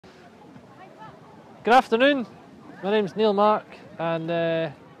Good afternoon, my name's Neil Mark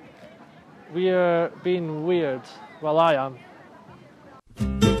and we are being weird. Well, I am.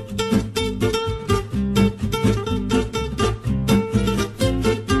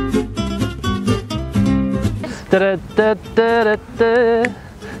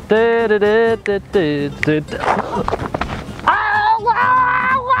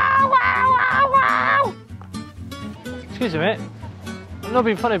 Excuse me, mate. I'm not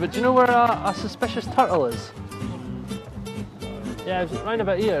being funny, but do you know where a suspicious turtle is? Yeah, it's round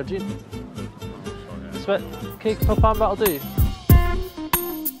about here. Do you? Sweat cake papan, that'll do.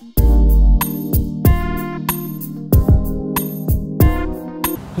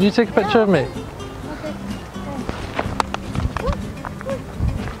 Can you take a picture of me?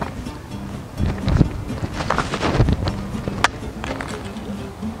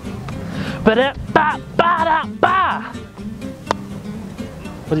 Ba-da-ba-ba-da-ba!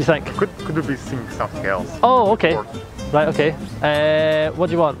 What do you think? Could we sing something else? Oh, okay. Right, okay. What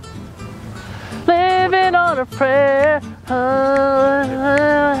do you want? Living on a prayer.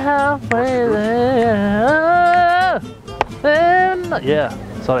 Halfway there. Yeah,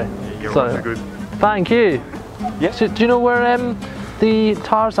 sorry. You're sorry. good. Thank you. Yeah. So, do you know where the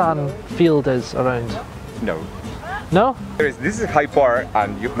Tarzan field is around? No. No? This is Hyde Park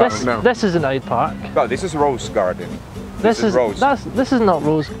and you have... This isn't Hyde Park. No, this is Rose Garden. This is Rose. This is not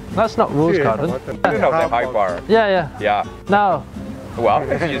Rose. That's not Rose Garden. You know the Hyde Park. Yeah. Yeah. No. Well,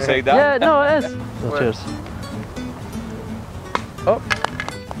 if you say that. Yeah, no, it is. Oh, cheers. Oh.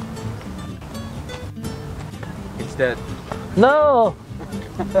 It's dead. No.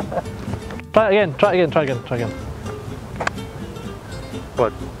 Try it again. Try it again. Try again. Try again.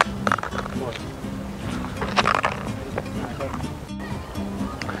 What?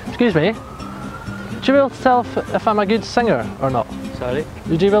 Excuse me. Would you be able to tell if I'm a good singer or not? Sorry?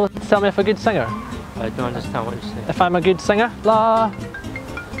 Would you be able to tell me if I'm a good singer? I don't understand what you're saying. If I'm a good singer? La.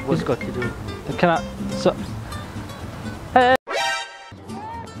 What's got to do? Can I? So. Hey.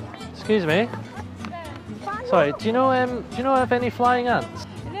 Excuse me. Sorry. Do you know of any flying ants?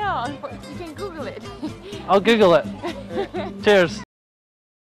 No, you can Google it. I'll Google it. Cheers.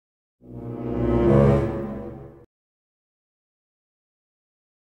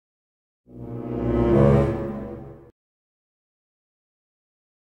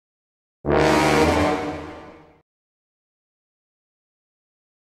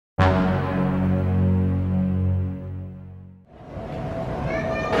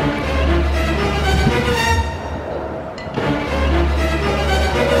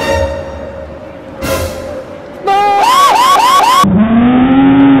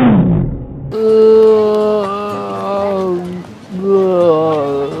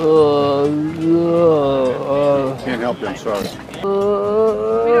 Can't help you, I'm sorry. We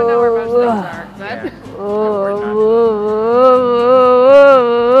don't know where most things are, but...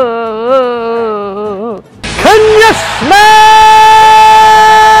 Can you smell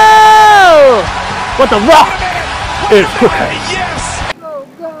what the rock is cooking? Yes!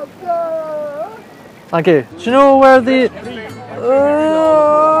 Thank you. Do you know where the...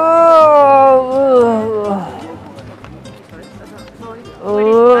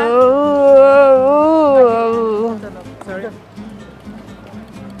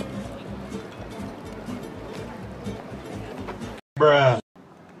 Bruh.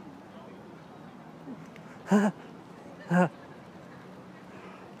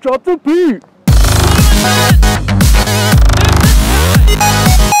 Drop the beat!